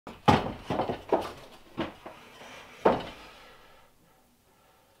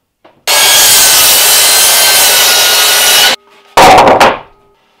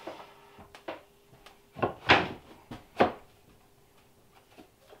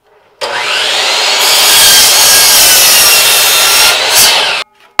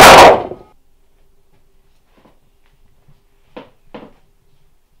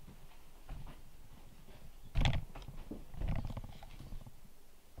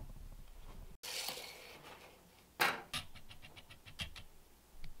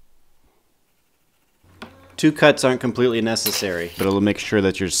2 cuts aren't completely necessary, but it'll make sure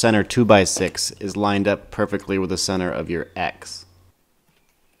that your center 2x6 is lined up perfectly with the center of your X.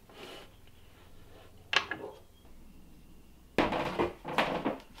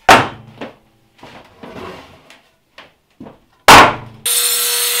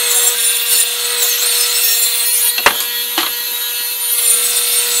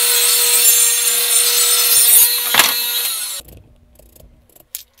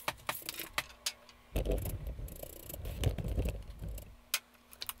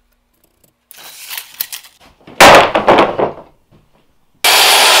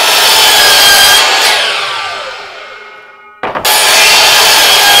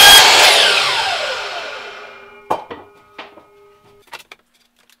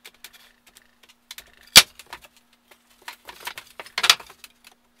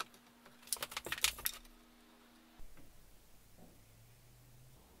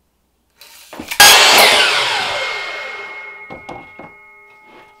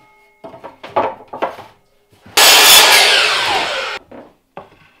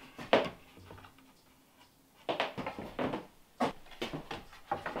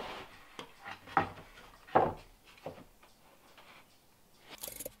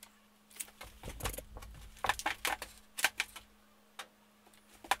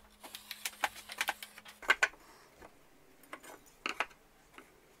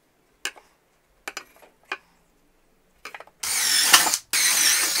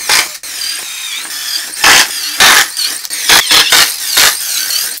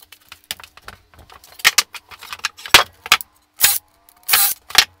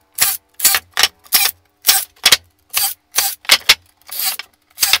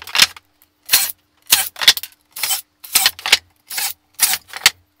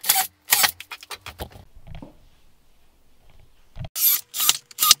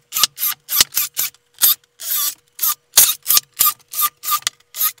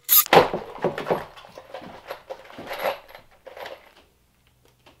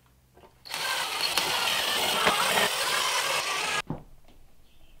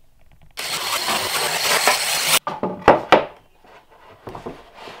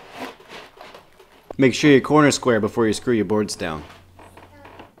 Make sure your corner's square before you screw your boards down.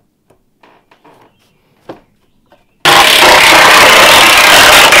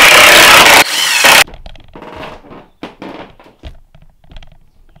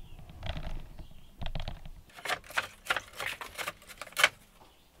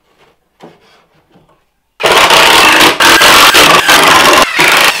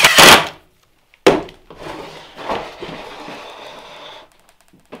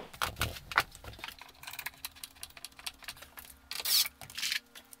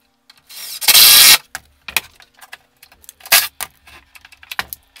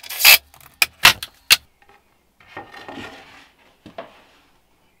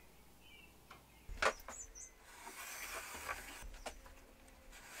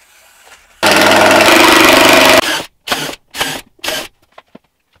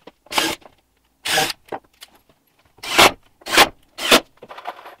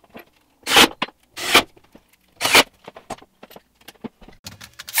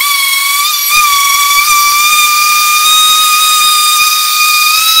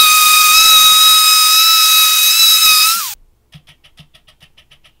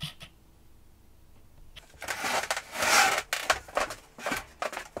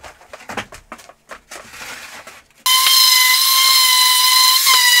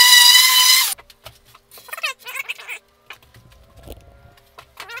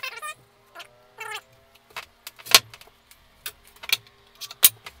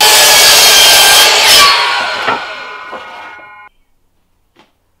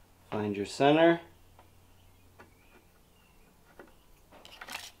 Find your center.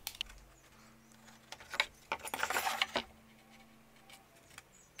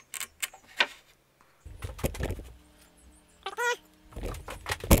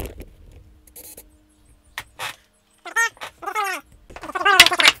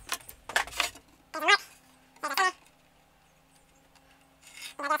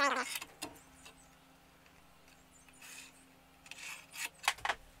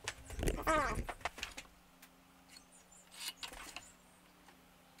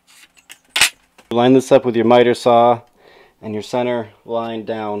 Line this up with your miter saw and your center line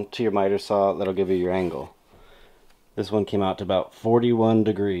down to your miter saw. That'll give you your angle. This one came out to about 41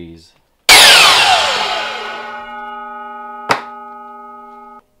 degrees. And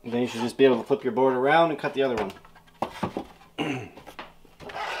then you should just be able to flip your board around and cut the other one.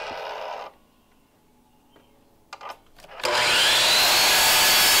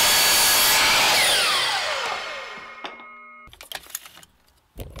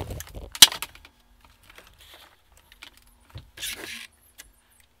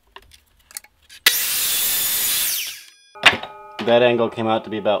 That angle came out to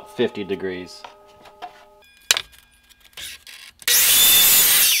be about 50 degrees.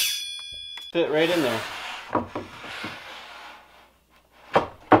 Fit right in there.